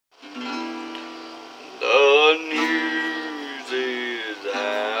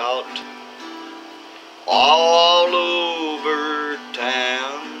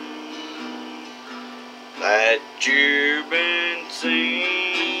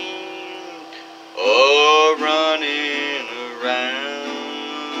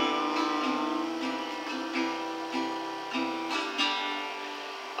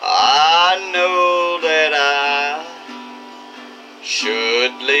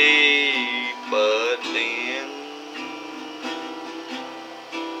leave, but then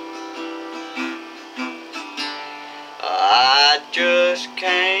I just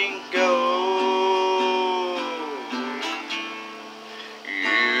can't go.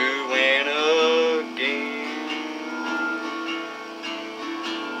 You win again.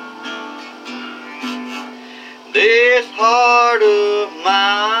 This heart of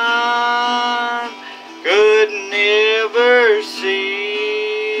mine could never see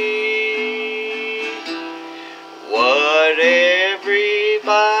what everybody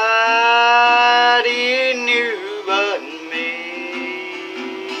knew but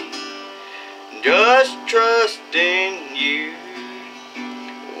me. Just trusting you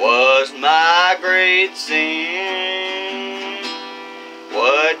was my great sin.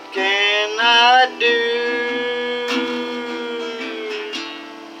 What can I do?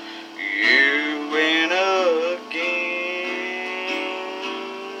 You win again.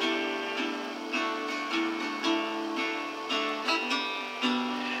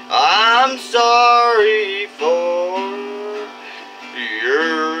 I'm sorry for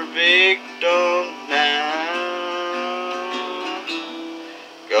your victim now,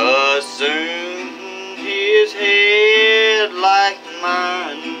 'cause soon his head like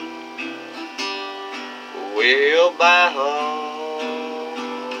mine will bow.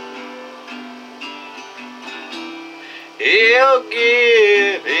 He'll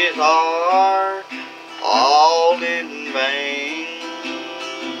give his heart all in vain,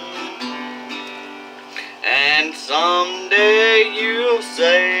 and someday you'll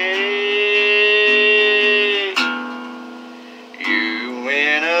say you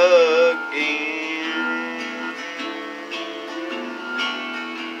win again.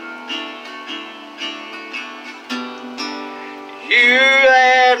 You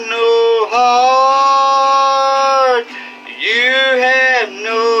have no heart, you have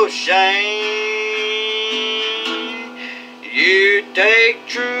no shame. You take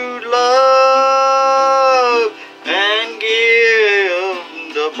true love and give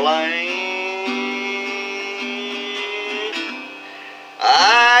the blame.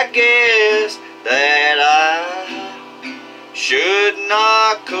 I guess that I should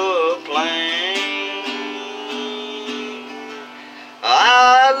not complain.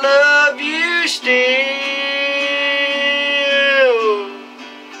 I love you still.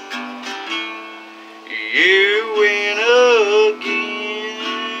 You win